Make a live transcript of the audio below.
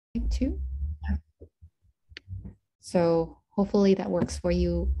too. So hopefully that works for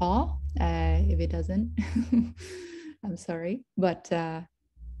you all. If it doesn't, I'm sorry, but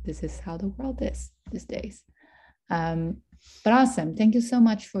this is how the world is these days. But awesome. Thank you so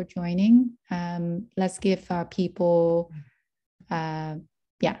much for joining. Let's give people, one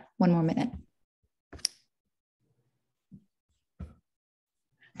more minute.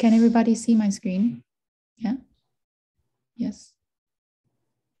 Can everybody see my screen? Yeah? Yes.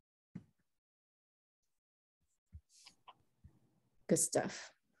 Good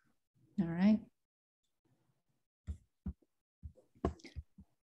stuff. All right.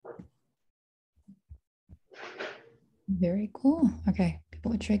 Very cool. Okay,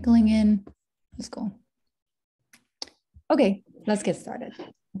 people are trickling in. Let's go. Okay, let's get started.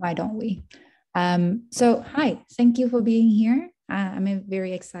 Why don't we? So hi, thank you for being here. I'm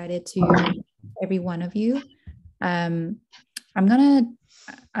very excited to meet every one of you. I'm gonna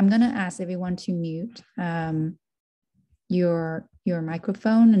ask everyone to mute your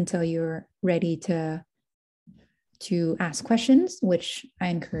microphone until you're ready to ask questions, which I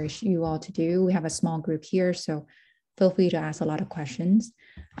encourage you all to do. We have a small group here, so feel free to ask a lot of questions.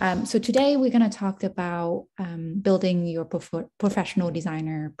 So today we're going to talk about building your professional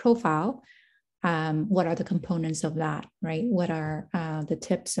designer profile. What are the components of that, right? What are the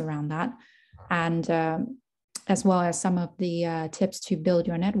tips around that? And as well as some of the tips to build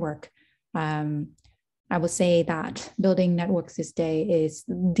your network. I would say that building networks this day is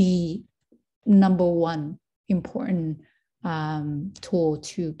the number one important tool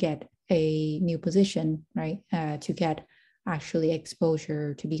to get a new position, right? To get actually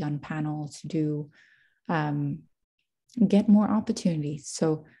exposure, to be on panels, to do get more opportunities.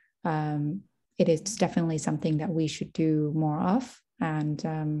 So it is definitely something that we should do more of, and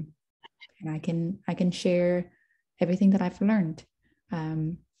I can share everything that I've learned.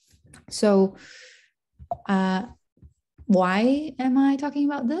 So why am I talking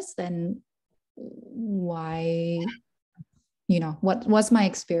about this? And why, what was my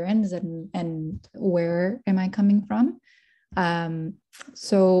experience and where am I coming from?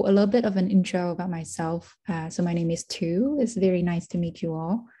 So a little bit of an intro about myself. So my name is Thu. It's very nice to meet you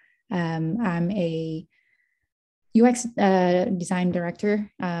all. I'm a UX design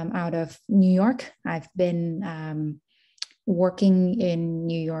director out of New York. I've been working in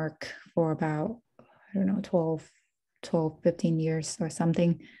New York for about, 12, 15 years or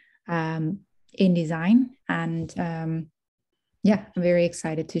something in design. And I'm very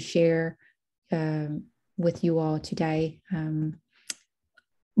excited to share with you all today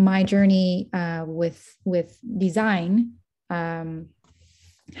my journey with design.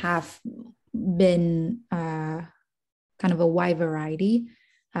 Have been kind of a wide variety.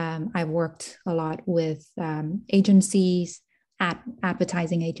 I've worked a lot with agencies,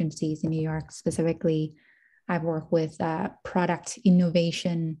 advertising agencies in New York specifically. I've worked with product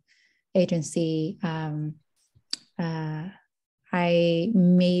innovation agency. I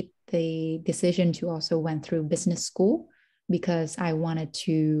made the decision to also went through business school because I wanted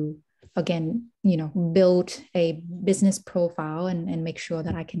to, again, build a business profile and make sure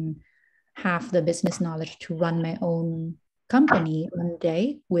that I can have the business knowledge to run my own company one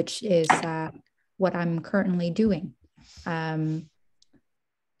day, which is what I'm currently doing. I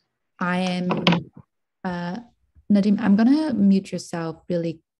am, Nadim, I'm gonna mute yourself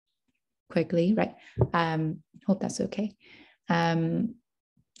really quickly, right? Hope that's okay.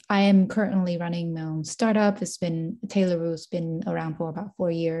 I am currently running my own startup. Tailor's been around for about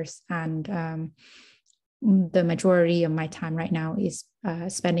 4 years, and the majority of my time right now is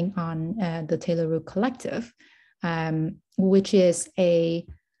spending on the Tailor Collective, which is a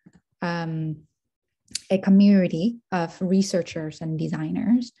community of researchers and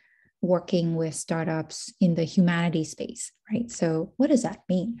designers working with startups in the humanities space, right? So what does that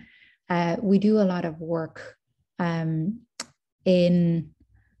mean? We do a lot of work in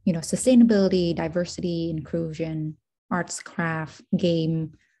sustainability, diversity, inclusion, arts, craft,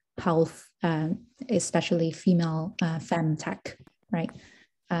 game, health, especially female femtech, right?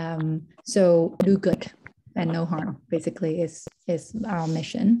 So do good and no harm, basically, is our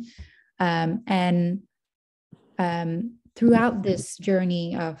mission. And throughout this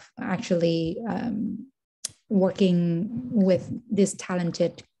journey of actually working with these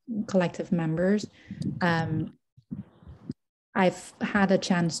talented collective members, I've had a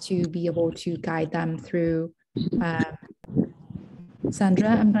chance to be able to guide them through. Sandra,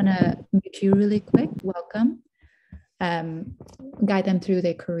 I'm gonna mute you really quick. Welcome. Guide them through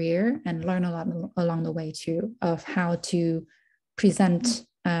their career and learn a lot along the way too of how to present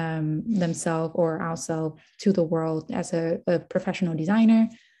themselves or ourselves to the world as a professional designer,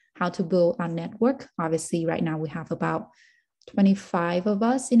 how to build our network. Obviously, right now we have about 25 of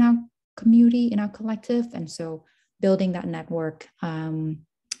us in our community, in our collective. And so building that network and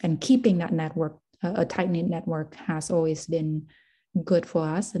keeping that network, a tight-knit network, has always been good for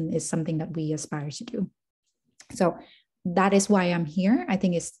us and is something that we aspire to do. So that is why I'm here. I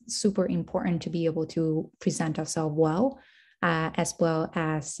think it's super important to be able to present ourselves well, as well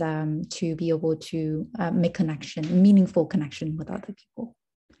as to be able to make connection, meaningful connection with other people.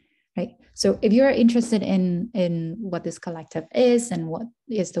 Right. So if you're interested in what this collective is and what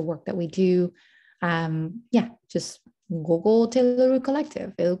is the work that we do, just Google Taylor Root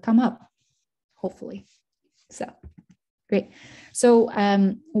Collective. It'll come up, hopefully. So great. So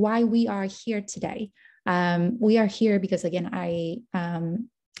why we are here today? We are here because, again, I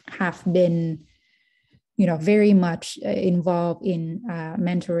have been, very much involved in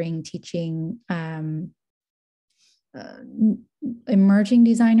mentoring, teaching emerging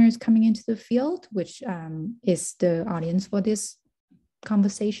designers coming into the field, which is the audience for this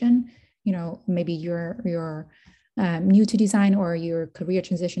conversation. Maybe you're new to design, or you're a career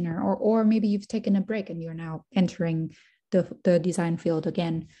transitioner, or maybe you've taken a break and you're now entering the design field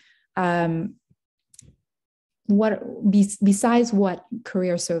again. Besides what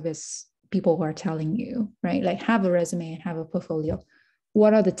career service people are telling you, right? Like, have a resume and have a portfolio.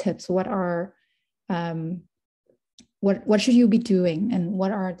 What are the tips? What are what should you be doing, and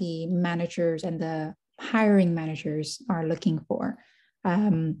what are the managers and the hiring managers are looking for?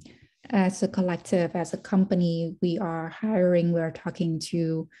 As a collective, as a company, we are hiring, we're talking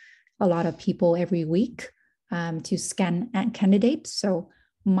to a lot of people every week to scan candidates. So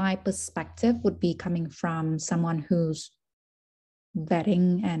my perspective would be coming from someone who's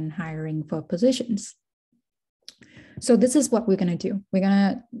vetting and hiring for positions. So this is what we're going to do. We're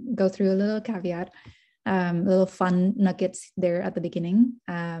going to go through a little caveat, little fun nuggets there at the beginning.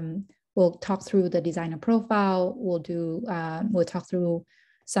 We'll talk through the designer profile. We'll talk through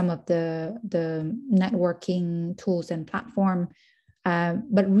some of the networking tools and platform.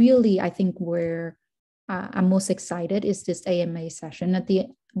 But really, I think where I'm most excited is this AMA session at the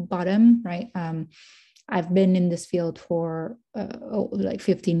bottom, right? I've been in this field for like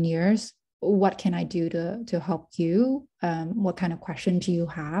 15 years. What can I do to help you? What kind of question do you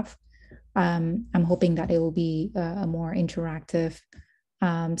have? I'm hoping that it will be a more interactive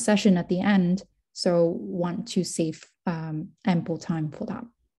session at the end. So want to save ample time for that.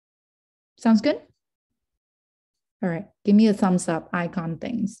 Sounds good? All right, give me a thumbs up icon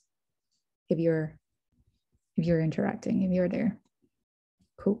things if you're interacting, if you're there.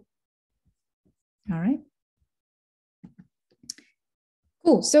 Cool. All right.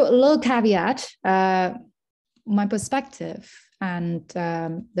 Cool. So a little caveat, my perspective and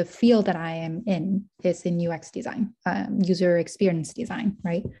the field that I am in is in UX design, user experience design,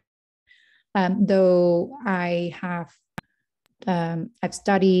 right? Though I have, I've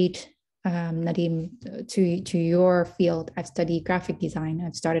studied, Nadim, to your field, I've studied graphic design.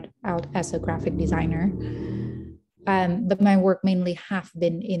 I've started out as a graphic designer, but my work mainly have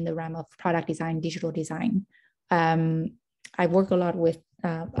been in the realm of product design, digital design. I work a lot with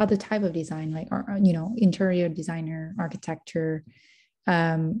other type of design, like, interior designer, architecture,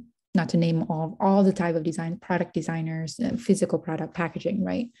 not to name all the type of design, product designers, physical product packaging,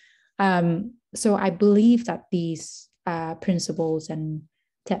 right? So I believe that these principles and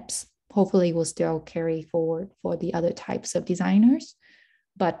tips hopefully will still carry forward for the other types of designers.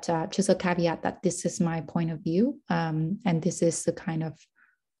 But just a caveat that this is my point of view, and this is the kind of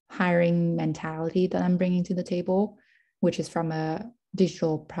hiring mentality that I'm bringing to the table, which is from a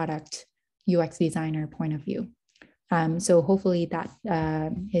digital product UX designer point of view. So hopefully that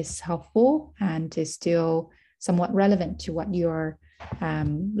is helpful and is still somewhat relevant to what you're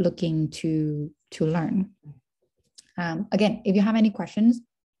looking to learn. Again, if you have any questions,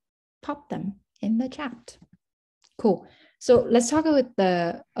 pop them in the chat. Cool. So let's talk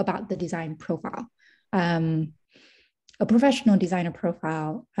about the design profile. A professional designer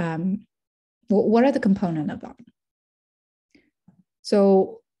profile, what are the components of that?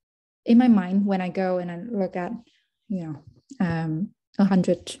 So in my mind, when I go and I look at,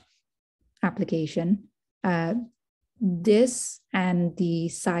 100 application, this and the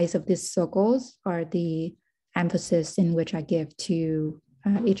size of these circles are the emphasis in which I give to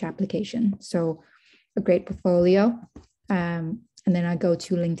each application. So a great portfolio, and then I go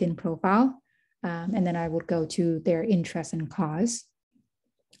to LinkedIn profile, and then I would go to their interest and cause.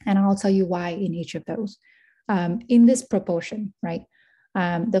 And I'll tell you why in each of those. In this proportion, right?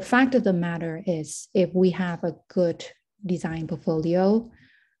 The fact of the matter is, if we have a good design portfolio,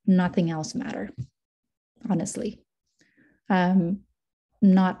 nothing else matters, honestly.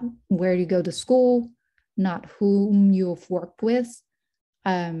 not where you go to school, not whom you've worked with,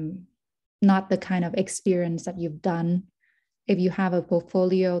 not the kind of experience that you've done. If you have a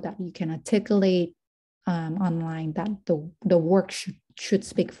portfolio that you can articulate online, that the work should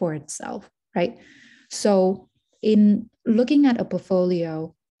speak for itself, right? So in looking at a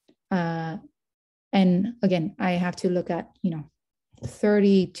portfolio, and again, I have to look at,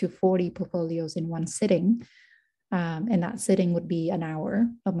 30 to 40 portfolios in one sitting. And that sitting would be an hour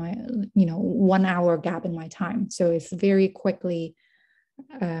of my, 1 hour gap in my time. So it's very quickly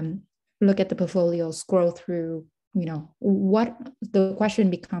look at the portfolio, scroll through, what the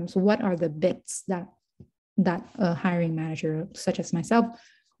question becomes, what are the bits that a hiring manager such as myself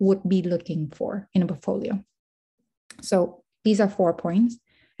would be looking for in a portfolio. So these are 4 points.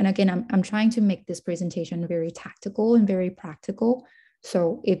 And again, I'm trying to make this presentation very tactical and very practical.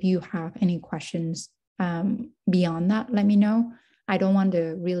 So if you have any questions beyond that, let me know. I don't want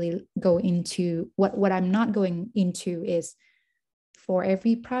to really go into what I'm not going into is for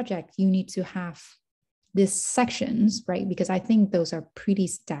every project, you need to have these sections, right? Because I think those are pretty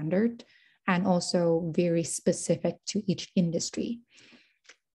standard and also very specific to each industry.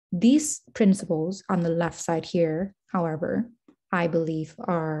 These principles on the left side here, however, I believe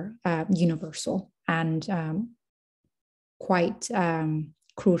are universal and quite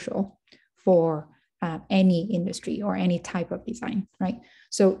crucial for any industry or any type of design, right?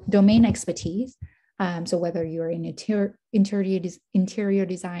 So domain expertise, so whether you're in interior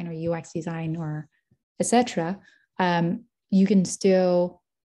design or UX design or etc., you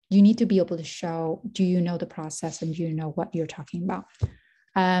need to be able to show, do you know the process and do you know what you're talking about?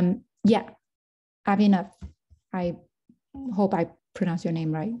 Yeah, Abhinav, I hope I pronounced your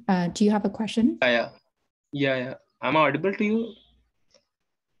name right. Do you have a question? Yeah. Am I audible to you?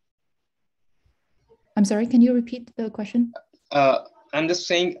 I'm sorry, can you repeat the question? I'm just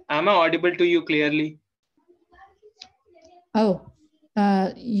saying, am I audible to you clearly? Oh,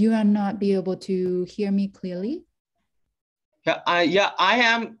 you are not be able to hear me clearly? Yeah, I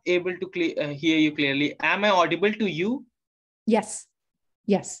am able to hear you clearly. Am I audible to you? Yes,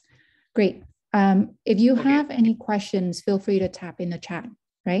 great. If you have any questions, feel free to tap in the chat,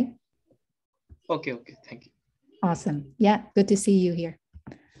 right? Okay, thank you. Awesome. Yeah, good to see you here.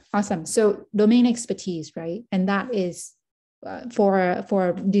 Awesome. So domain expertise, right? And that is for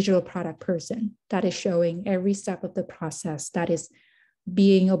a digital product person, that is showing every step of the process, that is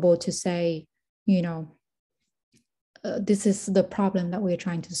being able to say, this is the problem that we're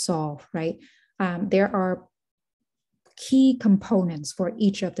trying to solve, right? There are key components for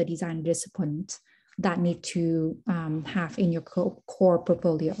each of the design disciplines that need to have in your core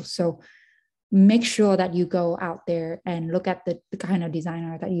portfolio. So make sure that you go out there and look at the kind of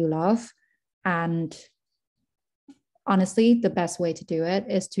designer that you love. And honestly, the best way to do it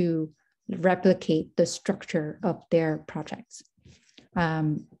is to replicate the structure of their projects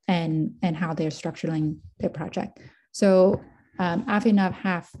and how they're structuring their project. So Avinav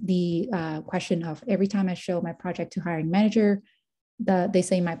have the question of, every time I show my project to hiring manager, they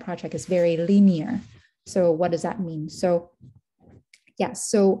say my project is very linear. So what does that mean? So yeah,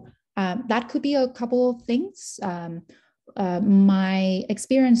 so that could be a couple of things. My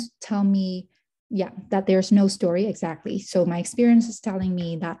experience tell me, that there's no story exactly. So my experience is telling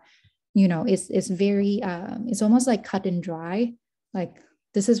me that, it's very, it's almost like cut and dry. Like,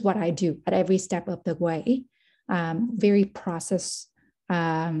 this is what I do at every step of the way. Very process,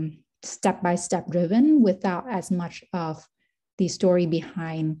 step-by-step driven without as much of the story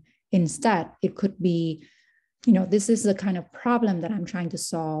behind. Instead, it could be, this is the kind of problem that I'm trying to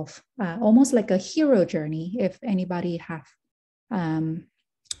solve, almost like a hero journey. If anybody have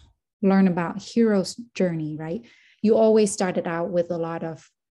learned about hero's journey, right? You always started out with a lot of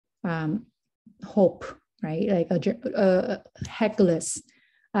hope, right? Like a Hercules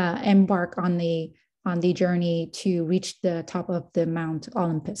embark on the journey to reach the top of the Mount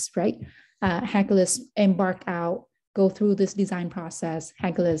Olympus, right? Hercules embark out, go through this design process.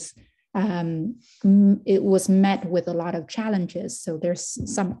 Hercules, it was met with a lot of challenges. So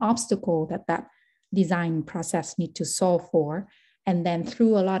there's some obstacle that design process need to solve for. And then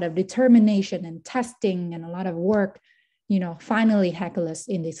through a lot of determination and testing and a lot of work, finally Hercules,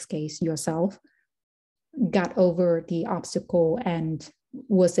 in this case, yourself, got over the obstacle and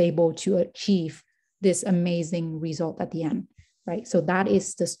was able to achieve this amazing result at the end, right? So that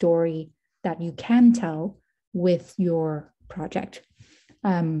is the story that you can tell with your project.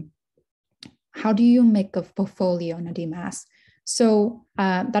 How do you make a portfolio, Nadim asked? So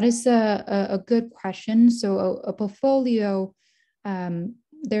that is a good question. So a portfolio,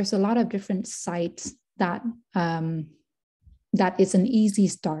 there's a lot of different sites that that is an easy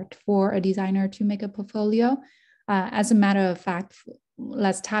start for a designer to make a portfolio. As a matter of fact,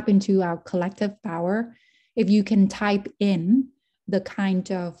 let's tap into our collective power. If you can type in the kind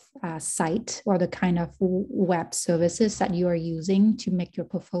of site or the kind of web services that you are using to make your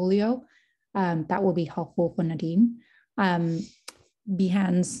portfolio, that will be helpful for Nadine.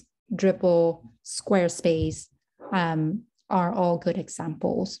 Behance, Dribble, Squarespace are all good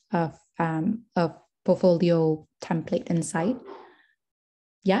examples of portfolio template and site.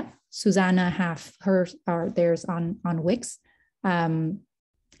 Yeah, Savannah have hers or theirs on Wix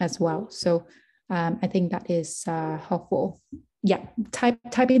as well. So I think that is helpful. Yeah,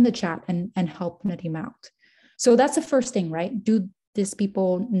 type in the chat and help Nadim out. So that's the first thing, right? Do these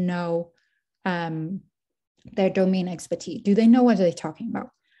people know their domain expertise? Do they know what they're talking about?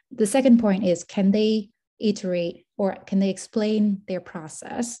 The second point is, can they iterate or can they explain their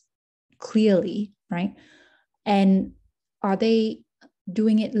process clearly, right? And are they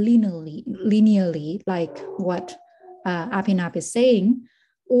doing it linearly, like what Abhinav is saying,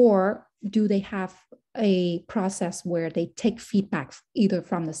 or do they have a process where they take feedback either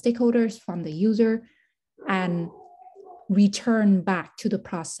from the stakeholders, from the user, and return back to the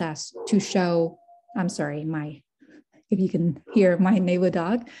process to show, I'm sorry, if you can hear my neighbor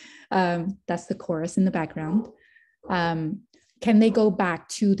dog, that's the chorus in the background. Can they go back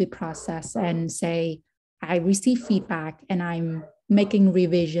to the process and say, I received feedback and I'm making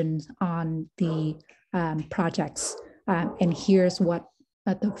revisions on the projects, and here's what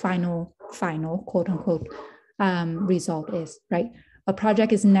the final quote unquote result is, right? A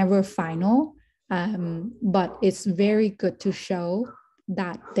project is never final, but it's very good to show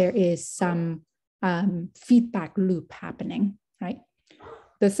that there is some feedback loop happening, right?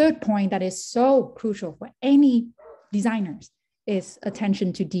 The third point that is so crucial for any designers is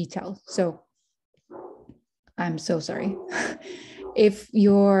attention to detail. So I'm so sorry. If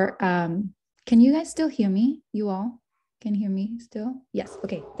you're, can you guys still hear me? You all can hear me still? Yes,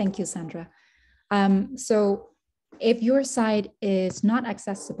 okay, thank you, Sandra. So if your site is not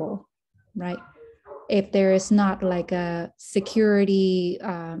accessible, right? If there is not like a security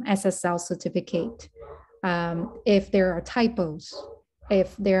SSL certificate, if there are typos,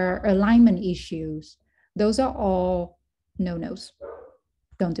 if there are alignment issues, those are all no-nos.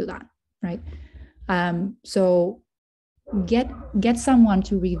 Don't do that, right? So get someone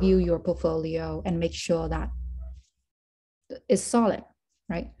to review your portfolio and make sure that it's solid,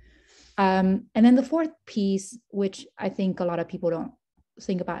 right? And then the fourth piece, which I think a lot of people don't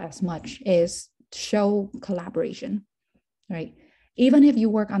think about as much, is show collaboration, right? Even if you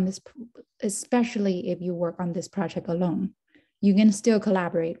work on this, especially if you work on this project alone, you can still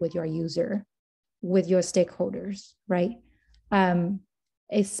collaborate with your user, with your stakeholders, right?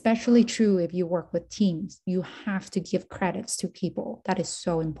 Especially true if you work with teams. You have to give credits to people. That is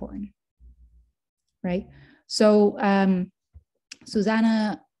so important, right? So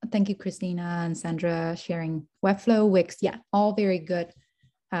Susanna, thank you, Christina and Sandra, sharing Webflow, Wix. Yeah, all very good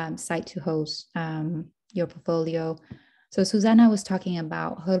site to host your portfolio. So Susanna was talking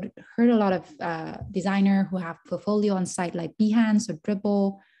about, heard a lot of designers who have portfolio on site like Behance or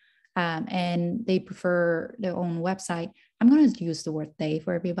Dribble, and they prefer their own website. I'm going to use the word they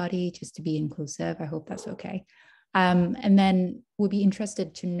for everybody just to be inclusive. I hope that's okay. And then we'll be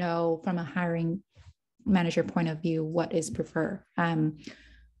interested to know from a hiring manager point of view, what is preferred.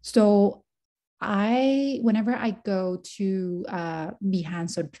 So whenever I go to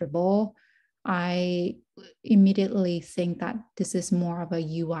Behance or Dribble, I immediately think that this is more of a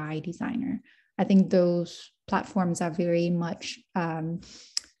UI designer. I think those platforms are very much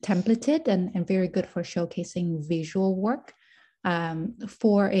templated and very good for showcasing visual work.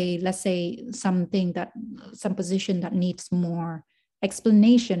 For let's say some position that needs more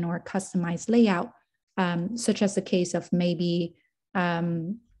explanation or customized layout, such as the case of maybe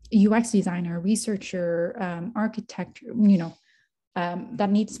UX designer, researcher, architect, that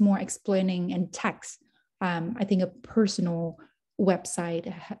needs more explaining and text. I think a personal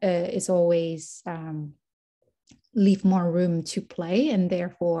website is always leave more room to play, and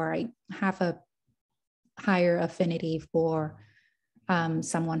therefore I have a higher affinity for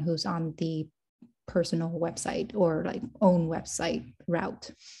someone who's on the personal website or like own website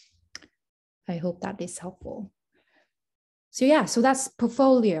route. I hope that is helpful. So yeah, so that's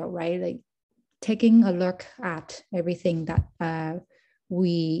portfolio, right? Like taking a look at everything that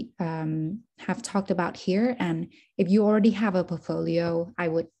we have talked about here. And if you already have a portfolio, I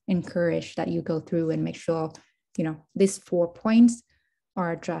would encourage that you go through and make sure, these 4 points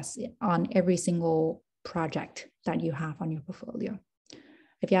are addressed on every single project that you have on your portfolio.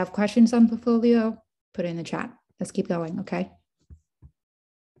 If you have questions on portfolio, put it in the chat. Let's keep going, okay?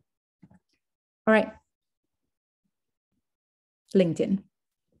 All right. LinkedIn.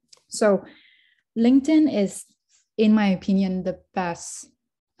 So LinkedIn is, in my opinion, the best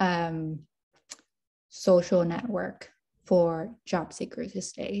social network for job seekers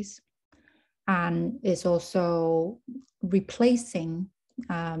these days. And it's also replacing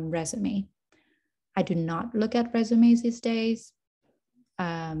resume. I do not look at resumes these days.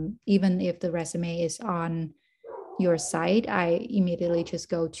 Even if the resume is on your site, I immediately just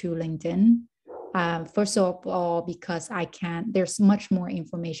go to LinkedIn. First of all, because there's much more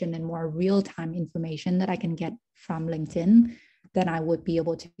information and more real-time information that I can get from LinkedIn than I would be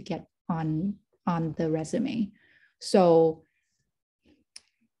able to get on the resume. So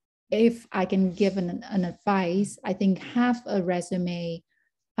if I can give an advice, I think have a resume,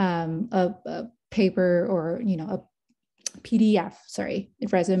 a paper, or a PDF,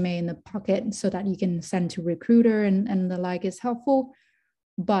 resume in the pocket so that you can send to recruiter and the like is helpful.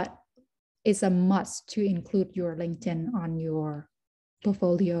 But it's a must to include your LinkedIn on your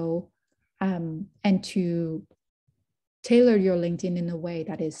portfolio, and to tailor your LinkedIn in a way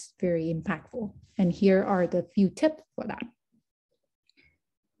that is very impactful. And here are the few tips for that.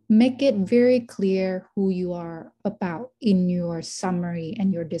 Make it very clear who you are about in your summary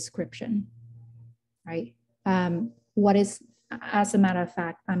and your description, right? What is, as a matter of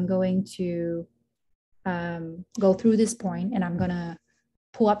fact, I'm going to go through this point and I'm going to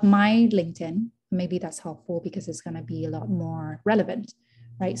pull up my LinkedIn. Maybe that's helpful because it's going to be a lot more relevant,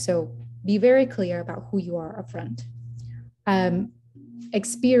 right? So be very clear about who you are upfront.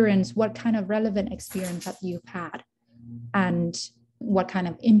 Experience, what kind of relevant experience that you've had and what kind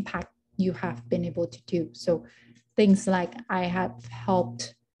of impact you have been able to do. So things like I have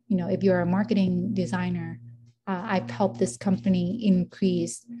helped, if you're a marketing designer, I've helped this company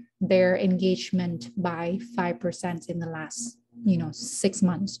increase their engagement by 5% in the last 6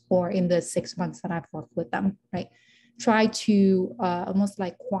 months, or in the 6 months that I've worked with them, right? Try to almost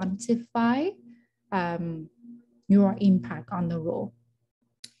like quantify your impact on the role.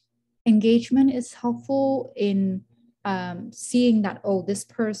 Engagement is helpful in seeing that, oh, this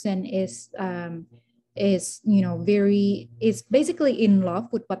person is basically in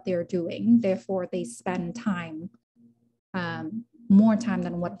love with what they're doing. Therefore, they spend time, more time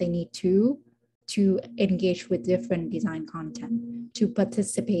than what they need to engage with different design content, to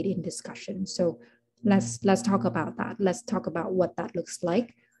participate in discussion. So let's talk about that. Let's talk about what that looks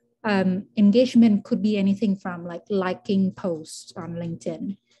like. Engagement could be anything from like liking posts on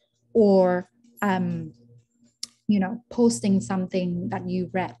LinkedIn, or posting something that you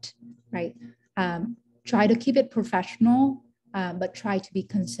read, right? Try to keep it professional, but try to be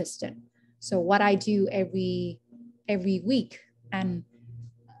consistent. So what I do every week, and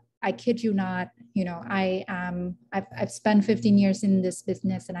I kid you not, I've spent 15 years in this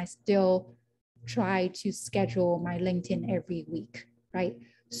business, and I still try to schedule my LinkedIn every week, right?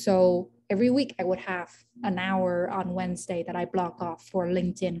 So every week I would have an hour on Wednesday that I block off for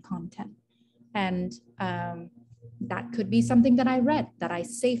LinkedIn content. And that could be something that I read, that I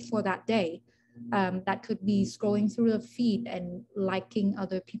saved for that day. That could be scrolling through the feed and liking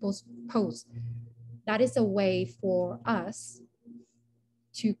other people's posts. That is a way for us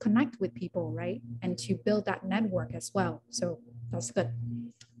to connect with people, right? And to build that network as well. So that's good.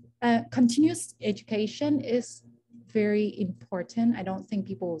 Continuous education is very important. I don't think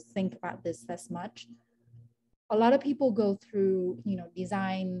people think about this as much. A lot of people go through,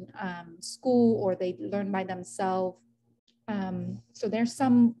 design school, or they learn by themselves. So there's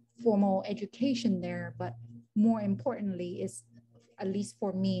some formal education there, but more importantly is, at least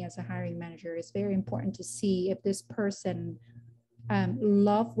for me as a hiring manager, it's very important to see if this person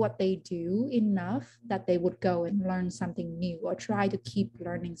love what they do enough that they would go and learn something new, or try to keep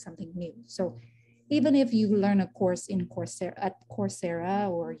learning something new. So even if you learn a course in Coursera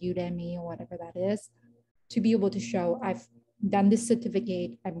or Udemy or whatever that is, to be able to show I've done this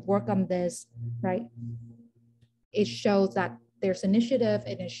certificate, I've worked on this, right? It shows that there's initiative,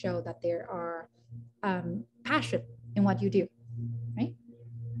 and it shows that there are passion in what you do, right?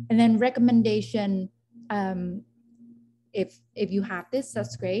 And then recommendation, if you have this,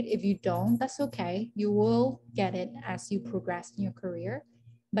 that's great. If you don't, that's okay. You will get it as you progress in your career.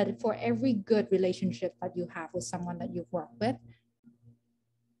 But for every good relationship that you have with someone that you've worked with,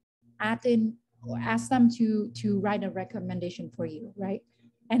 ask them to write a recommendation for you, right?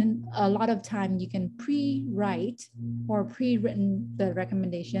 And a lot of time you can pre-write or pre-written the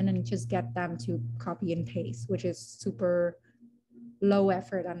recommendation and just get them to copy and paste, which is super low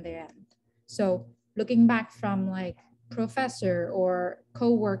effort on their end. So looking back from like professor or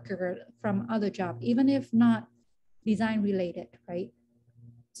co-worker from other job, even if not design related, right?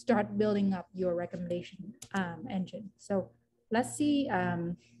 start building up your recommendation engine. So let's see,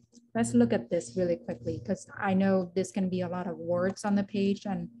 let's look at this really quickly, because I know this can be a lot of words on the page,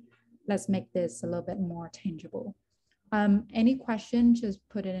 and let's make this a little bit more tangible. Any questions, just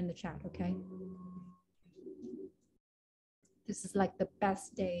put it in the chat, okay? This is like the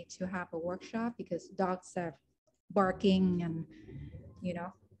best day to have a workshop because dogs are barking and, you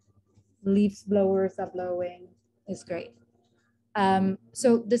know, leaves blowers are blowing. It's great.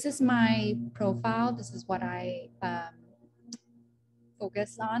 So this is my profile. This is what I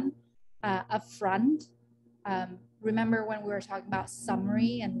focus on up front. Remember when we were talking about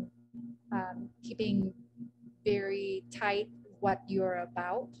summary and keeping very tight what you're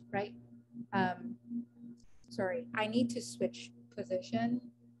about, right? Sorry, I need to switch position.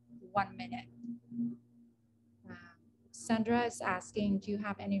 1 minute. Sandra is asking, do you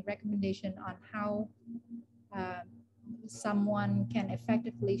have any recommendation on how someone can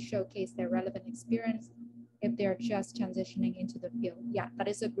effectively showcase their relevant experience if they're just transitioning into the field? Yeah, that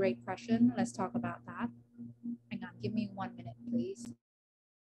is a great question. Let's talk about that. Hang on, give me 1 minute, please.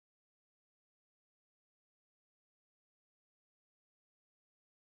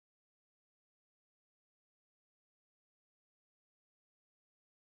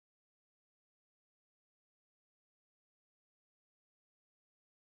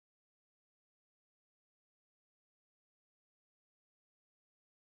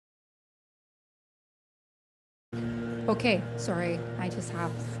 Okay, sorry, I just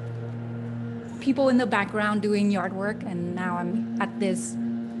have people in the background doing yard work, and now I'm at this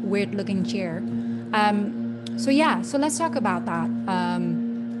weird looking chair. So yeah, so let's talk about that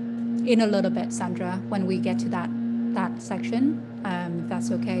in a little bit, Sandra, when we get to that section, if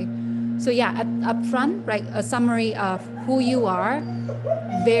that's okay. So yeah, up front, right, a summary of who you are,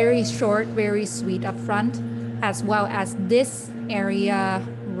 very short, very sweet up front, as well as this area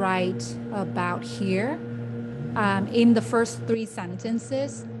right about here. In the first 3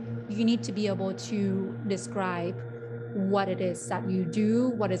 sentences, you need to be able to describe what it is that you do,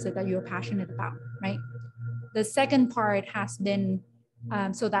 what is it that you're passionate about, right? The second part has been,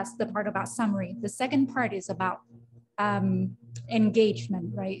 so that's the part about summary. The second part is about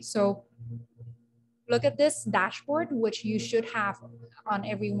engagement, right? So look at this dashboard, which you should have on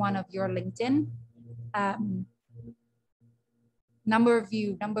every one of your LinkedIn. Number of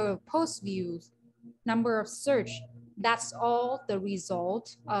views, number of post views, number of search, that's all the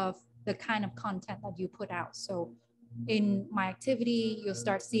result of the kind of content that you put out. So in my activity, you'll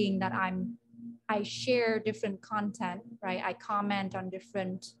start seeing that I share different content, right? I comment on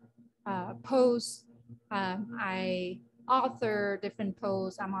different posts. I author different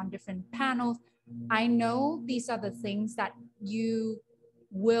posts. I'm on different panels. I know these are the things that you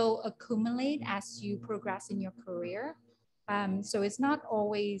will accumulate as you progress in your career. So it's not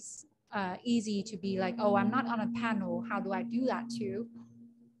always easy to be like, oh, I'm not on a panel. How do I do that too?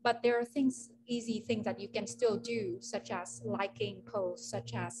 But there are things, easy things that you can still do, such as liking posts,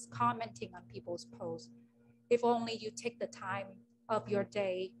 such as commenting on people's posts, if only you take the time of your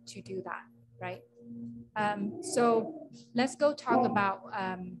day to do that, right? So let's go talk about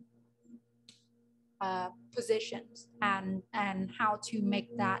positions and how to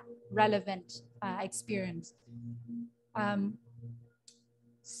make that relevant experience.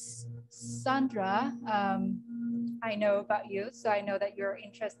 Sandra, I know about you, so I know that you're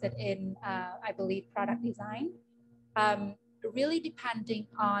interested in, I believe, product design. Really depending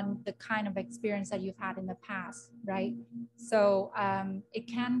on the kind of experience that you've had in the past, right? So it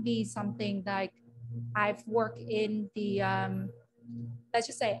can be something like I've worked in the, let's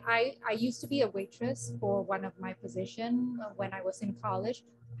just say I used to be a waitress for one of my positions when I was in college.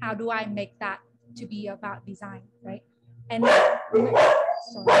 How do I make that to be about design, right? And sorry.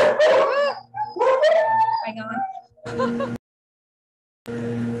 Hang on.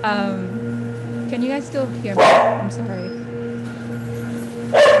 Can you guys still hear me? I'm sorry.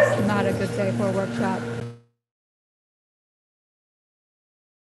 It's not a good day for a workshop.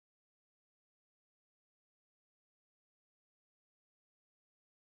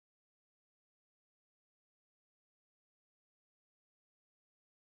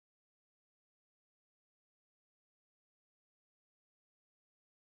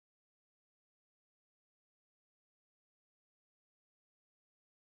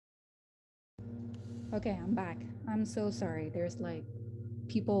 Okay, I'm back. I'm so sorry. There's like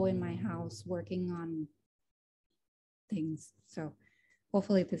people in my house working on things. So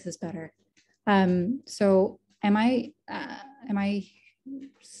hopefully this is better. So am I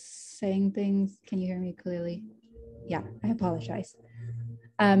saying things? Can you hear me clearly? Yeah, I apologize.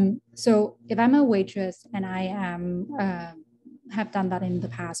 So if I'm a waitress and I am have done that in the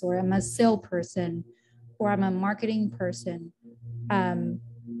past, or I'm a sales person, or I'm a marketing person.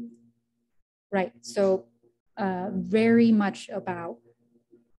 Right. So very much about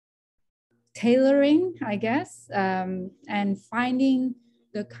tailoring, I guess, and finding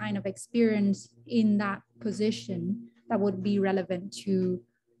the kind of experience in that position that would be relevant to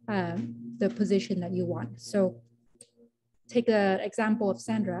the position that you want. So take an example of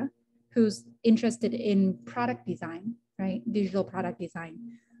Sandra, who's interested in product design, right? Digital product design.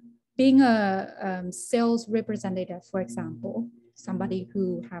 Being a sales representative, for example, somebody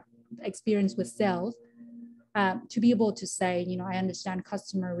who have experience with sales, to be able to say, you know, I understand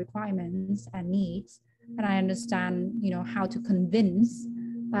customer requirements and needs, and I understand, you know, how to convince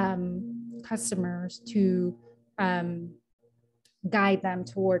customers to guide them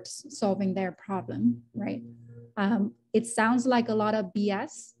towards solving their problem, right? It sounds like a lot of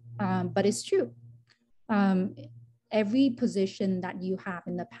BS, but it's true. Every position that you have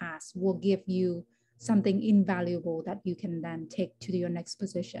in the past will give you something invaluable that you can then take to your next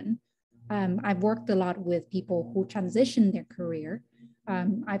position. I've worked a lot with people who transition their career.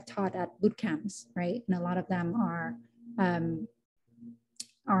 I've taught at boot camps, right? And a lot of them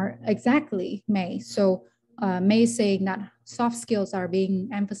are exactly May. So May is saying that soft skills are being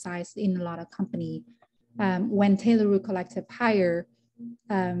emphasized in a lot of company. When Taylor Root Collective hire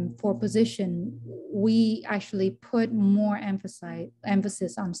for position, we actually put more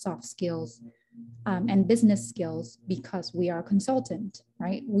emphasis on soft skills and business skills because we are a consultant,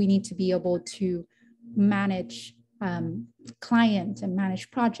 right? We need to be able to manage client and manage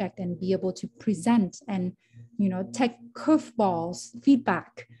project and be able to present and, you know, take curveballs,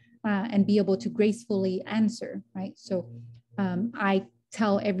 feedback, and be able to gracefully answer, right? So I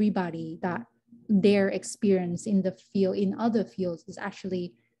tell everybody that their experience in the field, in other fields, is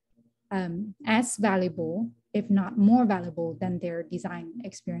actually as valuable, if not more valuable, than their design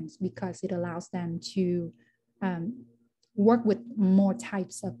experience, because it allows them to work with more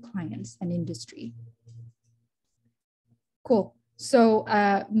types of clients and industry. Cool. So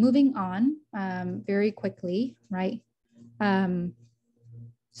moving on very quickly, right?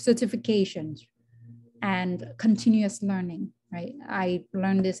 Certifications and continuous learning, right? I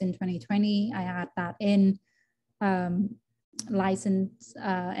learned this in 2020. I had that in license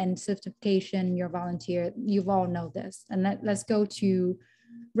and certification, your volunteer, you've all know this. And let's go to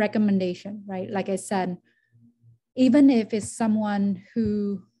recommendation, right? Like I said, even if it's someone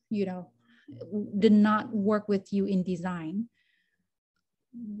who, you know, did not work with you in design,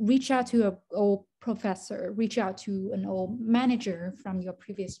 reach out to an old professor, reach out to an old manager from your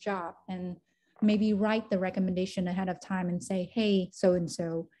previous job, and maybe write the recommendation ahead of time and say, hey,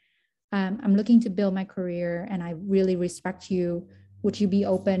 so-and-so, I'm looking to build my career and I really respect you. Would you be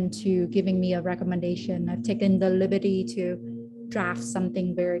open to giving me a recommendation? I've taken the liberty to draft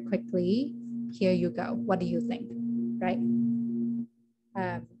something very quickly. Here you go. What do you think? Right?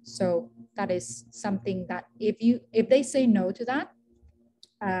 So that is something that if they say no to that,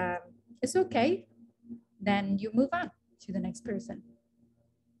 it's okay. Then you move on to the next person.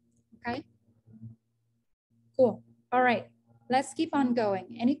 Okay? Cool. All right. Let's keep on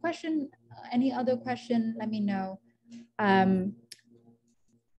going. Any question, any other question, let me know.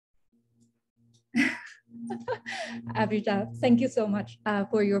 Abhijat, thank you so much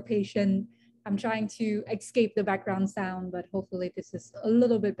for your patience. I'm trying to escape the background sound, but hopefully this is a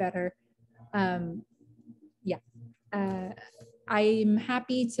little bit better. Yeah. I'm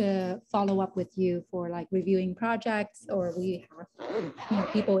happy to follow up with you for like reviewing projects, or we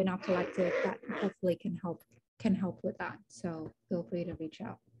have people in our collective that hopefully can help with that. So feel free to reach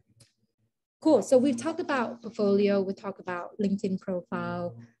out. Cool. So we've talked about portfolio. We talked about LinkedIn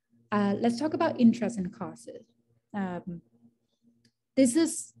profile. Let's talk about interest and causes. This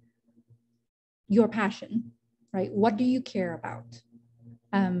is your passion, right? What do you care about?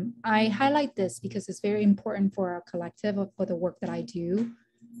 I highlight this because it's very important for our collective, for the work that I do,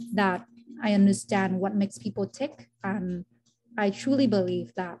 that I understand what makes people tick. I truly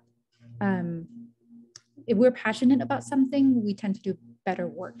believe that if we're passionate about something, we tend to do better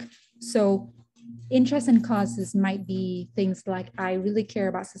work. So interest and causes might be things like, I really care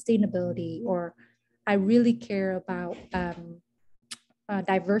about sustainability, or I really care about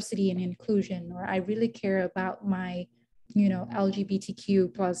diversity and inclusion, or I really care about my, you know,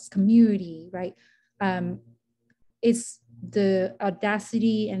 LGBTQ plus community, right? It's the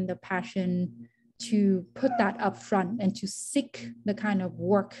audacity and the passion to put that up front and to seek the kind of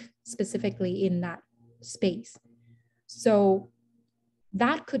work specifically in that space. So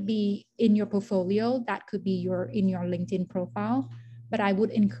that could be in your portfolio, that could be in your LinkedIn profile, but I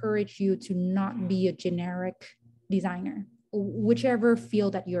would encourage you to not be a generic designer, whichever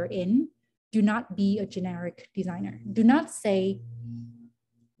field that you're in, do not be a generic designer. Do not say,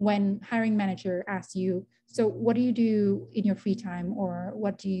 when hiring manager asks you, so what do you do in your free time, or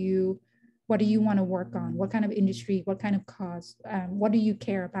what do you want to work on? What kind of industry, what kind of cause, what do you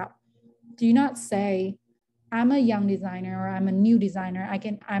care about? Do not say, I'm a young designer, or I'm a new designer,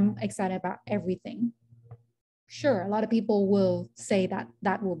 I'm excited about everything. Sure, a lot of people will say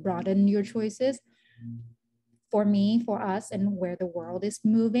that will broaden your choices. For me, for us, and where the world is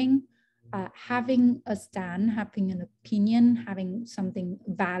moving, having a stand, having an opinion, having something,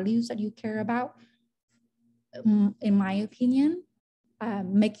 values that you care about, in my opinion,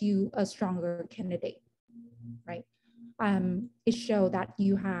 make you a stronger candidate, right? It shows that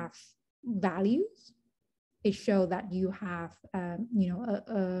you have values. It shows that you have,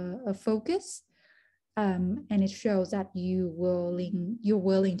 a focus, and it shows that you're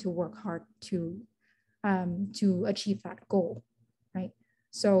willing to work hard to achieve that goal, right?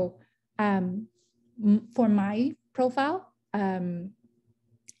 So for my profile, and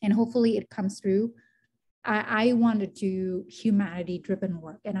hopefully it comes through, I want to do humanity-driven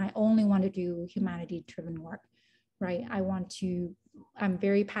work, and I only want to do humanity-driven work, right? I'm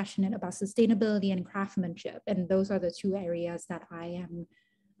very passionate about sustainability and craftsmanship, and those are the two areas that I am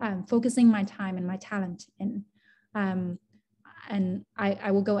focusing my time and my talent in. And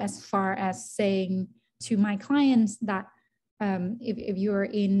I will go as far as saying to my clients that if you're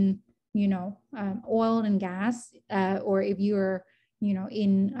in, oil and gas, or if you're,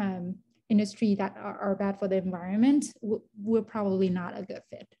 in industry that are bad for the environment, we're probably not a good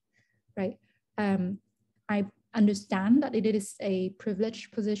fit, right? I understand that it is a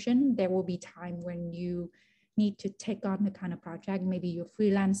privileged position. There will be time when you need to take on the kind of project, maybe you're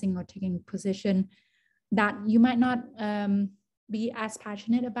freelancing or taking a position that you might not be as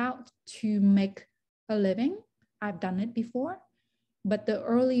passionate about to make a living. I've done it before, but the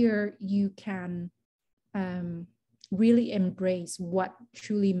earlier you can really embrace what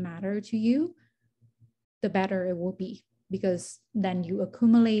truly matters to you, the better it will be, because then you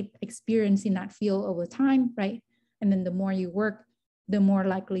accumulate experience in that field over time, right? And then the more you work, the more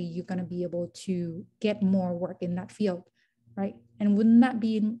likely you're going to be able to get more work in that field, right? And wouldn't that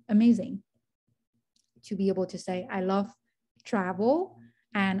be amazing to be able to say, I love travel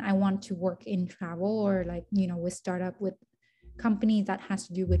and I want to work in travel, or with startup, with companies that has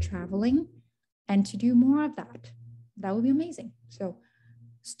to do with traveling, and to do more of that. That would be amazing. So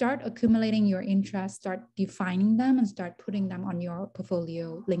start accumulating your interests, start defining them, and start putting them on your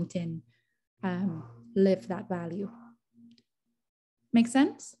portfolio, LinkedIn. Live that value. Make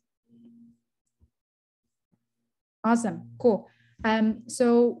sense? Awesome, cool.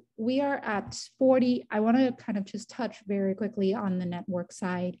 So we are at 40. I want to kind of just touch very quickly on the network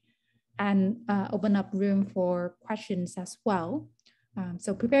side and open up room for questions as well.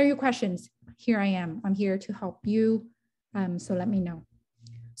 So prepare your questions. Here I am. I'm here to help you. So let me know.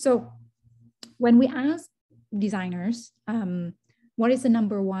 So when we ask designers, what is the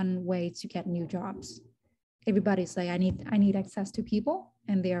number one way to get new jobs? Everybody say, I need access to people,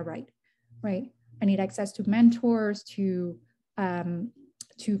 and they are right? I need access to mentors, to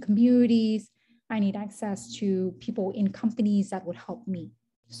communities. I need access to people in companies that would help me.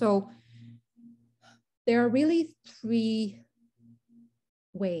 So there are really 3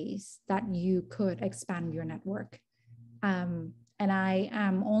 ways that you could expand your network. And I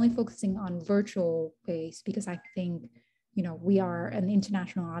am only focusing on virtual ways because I think, we are an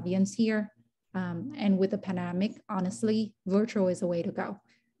international audience here. And with the pandemic, honestly, virtual is the way to go.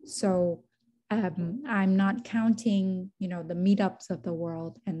 So I'm not counting, the meetups of the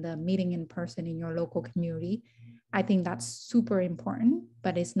world and the meeting in person in your local community. I think that's super important,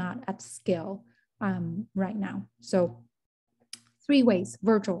 but it's not at scale right now. So 3 ways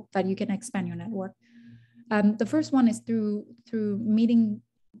virtual that you can expand your network. The first one is through meeting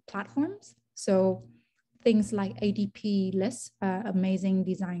platforms. So things like ADP list, amazing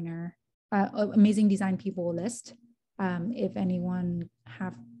design people list. If anyone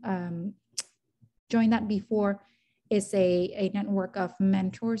have joined that before, is a network of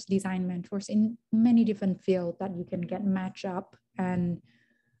mentors, design mentors in many different fields that you can get matched up and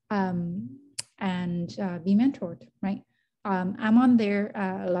be mentored, right? I'm on there.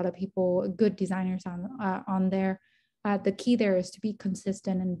 A lot of people, good designers on there. The key there is to be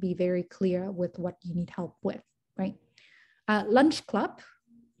consistent and be very clear with what you need help with, right? Lunch Club,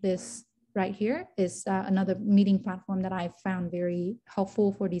 this right here, is another meeting platform that I found very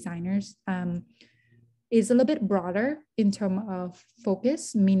helpful for designers. Is a little bit broader in terms of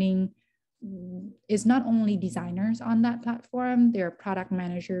focus, meaning it's not only designers on that platform, there are product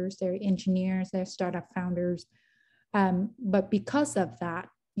managers, there are engineers, there are startup founders, But because of that,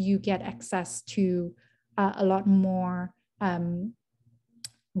 you get access to a lot more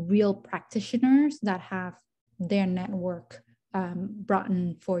real practitioners that have their network brought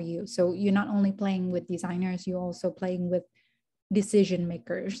in for you. So you're not only playing with designers, you're also playing with decision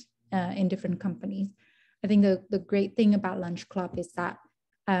makers in different companies. I think the great thing about Lunch Club is that,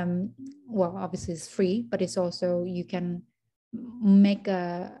 well, obviously it's free, but it's also, you can make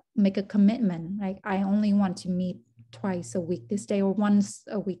a commitment. Like, I only want to meet twice a week this day or once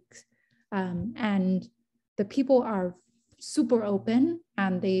a week. And the people are super open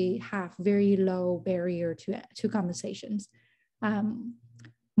and they have very low barrier to conversations.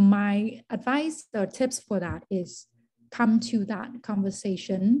 My advice or tips for that is come to that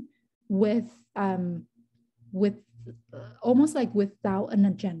conversation with almost like without an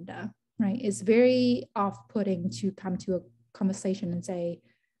agenda, right? It's very off-putting to come to a conversation and say,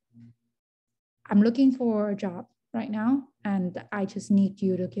 I'm looking for a job right now and I just need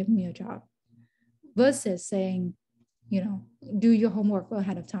you to give me a job, versus saying, you know, do your homework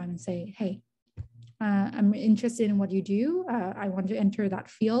ahead of time and say, hey, I'm interested in what you do. I want to enter that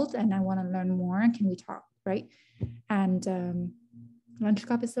field and I want to learn more. Can we talk, right? And Lunch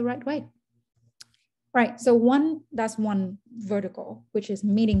Club is the right way. Right, so that's one vertical, which is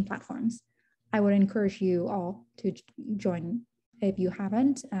meeting platforms. I would encourage you all to join if you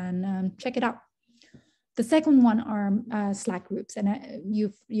haven't, and check it out. The second one are Slack groups, and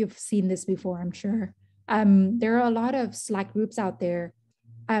you've seen this before, I'm sure. There are a lot of Slack groups out there.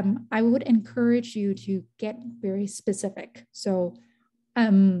 I would encourage you to get very specific. So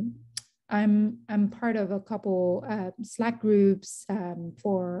I'm part of a couple Slack groups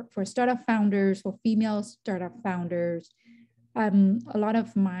for startup founders, for female startup founders. A lot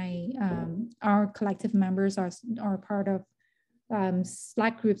of our collective members are part of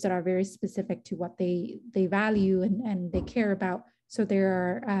Slack groups that are very specific to what they value and they care about. So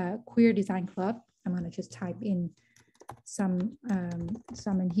there are Queer Design Club. I'm going to just type in some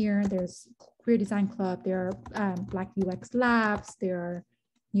in here. There's Queer Design Club. There are Black UX Labs. There are,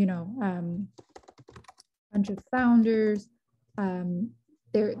 you know, bunch of founders.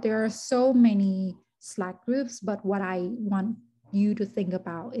 There are so many Slack groups, but what I want you to think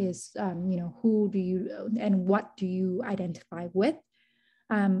about is, you know, who do you and what do you identify with,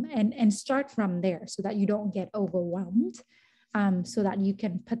 and start from there so that you don't get overwhelmed, so that you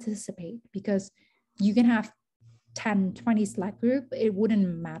can participate, because you can have 10, 20 Slack group, it wouldn't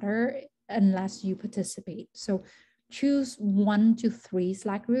matter unless you participate. So choose 1 to 3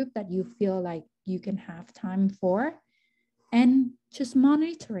 Slack group that you feel like you can have time for, and just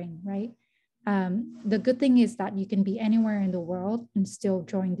monitoring, right? The good thing is that you can be anywhere in the world and still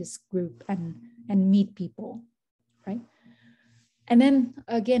join this group and meet people, right? And then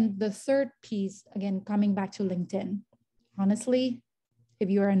again, the third piece, again, coming back to LinkedIn. Honestly, if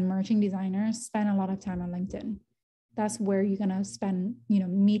you're an emerging designer, spend a lot of time on LinkedIn. That's where you're gonna spend, you know,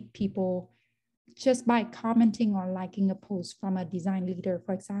 meet people just by commenting or liking a post from a design leader,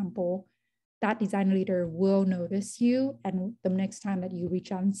 for example. That design leader will notice you, and the next time that you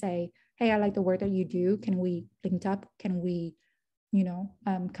reach out and say, hey, I like the work that you do, can we link up? Can we, you know,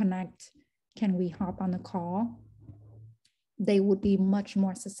 connect? Can we hop on the call? They would be much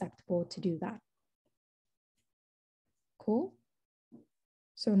more susceptible to do that. Cool.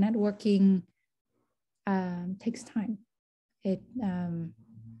 So networking takes time.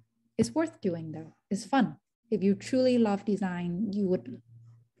 It's worth doing though. It's fun. If you truly love design,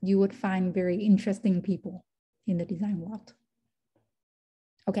 you would find very interesting people in the design world.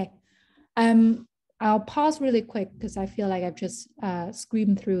 Okay. I'll pause really quick because I feel like I've just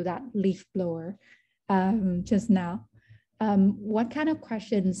screamed through that leaf blower just now. What kind of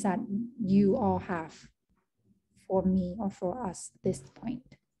questions that you all have for me or for us at this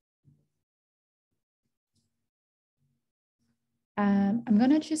point? I'm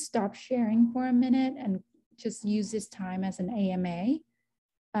gonna just stop sharing for a minute and just use this time as an AMA.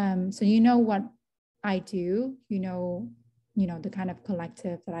 So you know what I do, you know the kind of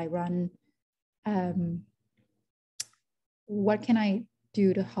collective that I run. What can I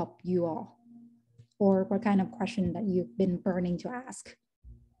do to help you all? Or what kind of question that you've been burning to ask?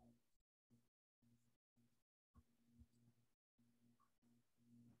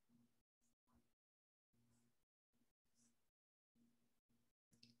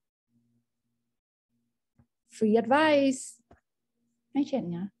 Free advice. Hi,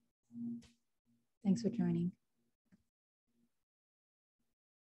 Chenya. Thanks for joining.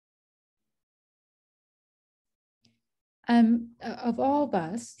 Of all of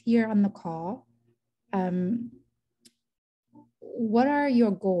us here on the call, what are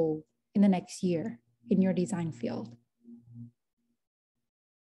your goals in the next year in your design field?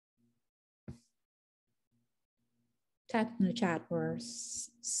 type in the chat or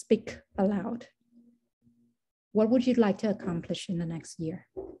speak aloud. What would you like to accomplish in the next year?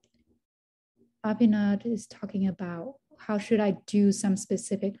 Abhinav is talking about how should I do some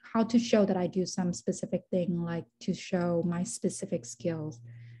specific, how to show that I do some specific thing, like to show my specific skills.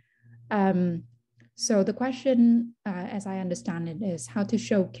 So the question, as I understand it, is how to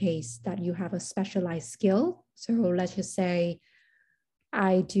showcase that you have a specialized skill. So let's just say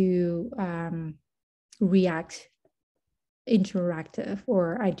I do React interactive,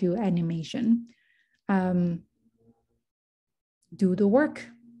 or I do animation. Do the work,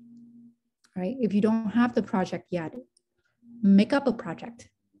 right? If you don't have the project yet, make up a project.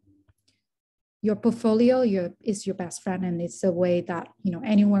 Your portfolio is your best friend, and it's a way that, you know,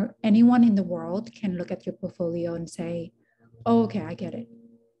 anyone in the world can look at your portfolio and say, oh, okay, I get it.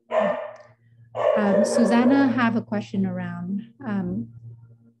 Savannah have a question around,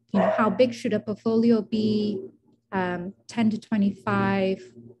 you know, how big should a portfolio be? 10 to 25,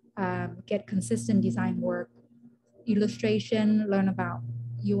 get consistent design work, illustration, learn about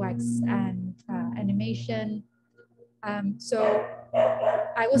UX and animation. So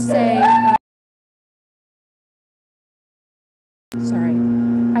I would say,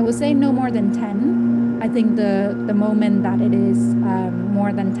 I would say no more than 10. I think the moment that it is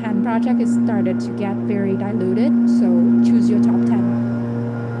more than 10 projects, it started to get very diluted. So choose your top 10.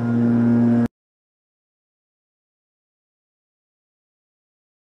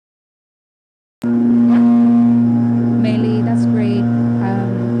 Meili, that's great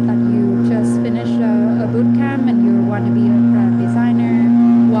that you just finished a boot camp and you want to be a designer.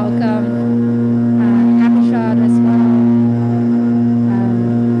 Welcome. Happy shot as well.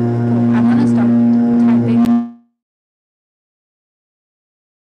 Cool. I'm gonna start typing.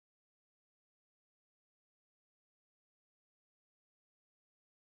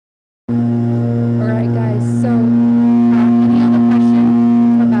 All right, guys. So any other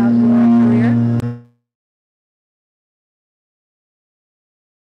questions about your career?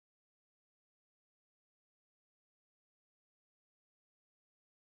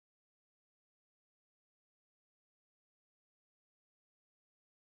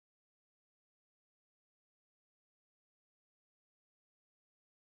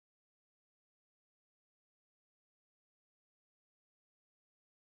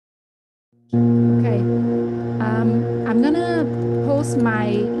 Okay, I'm gonna post my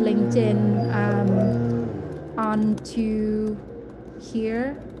LinkedIn onto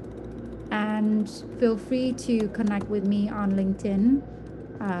here, and feel free to connect with me on LinkedIn.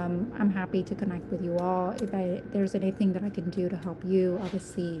 I'm happy to connect with you all. If there's anything that I can do to help you,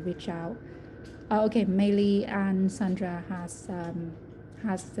 obviously reach out. Okay, Meili and Sandra has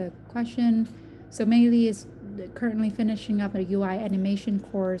the question. So Meili is currently finishing up a UI animation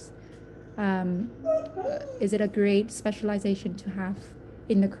course. Is it a great specialization to have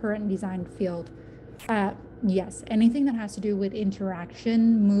in the current design field? Yes, anything that has to do with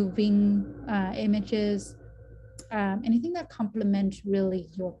interaction, moving images, anything that complements really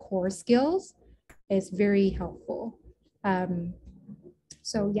your core skills is very helpful.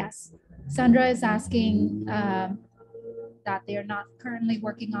 So yes, Sandra is asking that they're not currently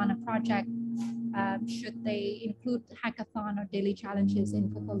working on a project. Should they include hackathon or daily challenges in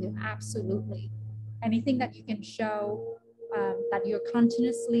portfolio? Absolutely. Anything that you can show that you're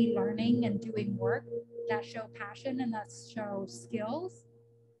continuously learning and doing work that show passion and that show skills,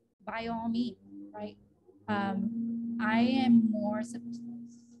 by all means, right? I am more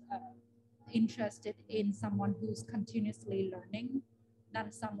interested in someone who's continuously learning than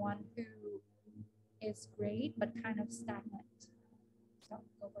someone who is great but kind of stagnant. So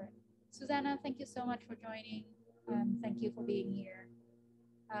go for it. Savannah, thank you so much for joining. Thank you for being here.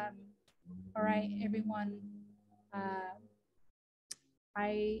 All right, everyone.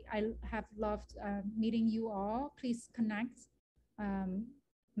 I have loved meeting you all. Please connect. I'm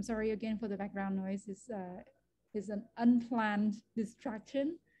sorry again for the background noise. Is an unplanned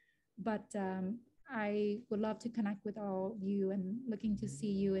distraction, but I would love to connect with all of you and looking to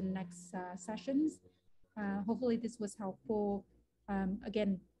see you in next sessions. Hopefully this was helpful.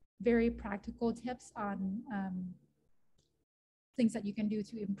 Again, very practical tips on things that you can do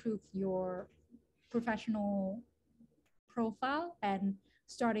to improve your professional profile and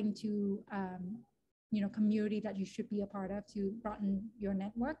starting to, you know, community that you should be a part of to broaden your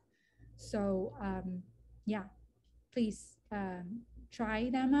network. So yeah, please try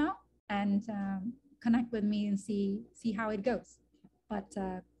them out and connect with me and see how it goes. But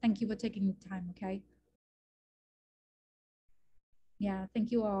thank you for taking the time, okay? Yeah,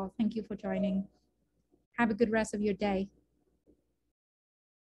 thank you all. Thank you for joining. Have a good rest of your day.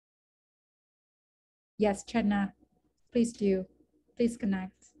 Yes, Chetna. please do. Please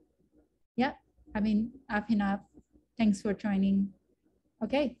connect. Yeah, I mean, up enough. Thanks for joining.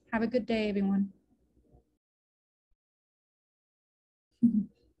 Okay, have a good day, everyone.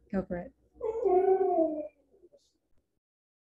 Go for it.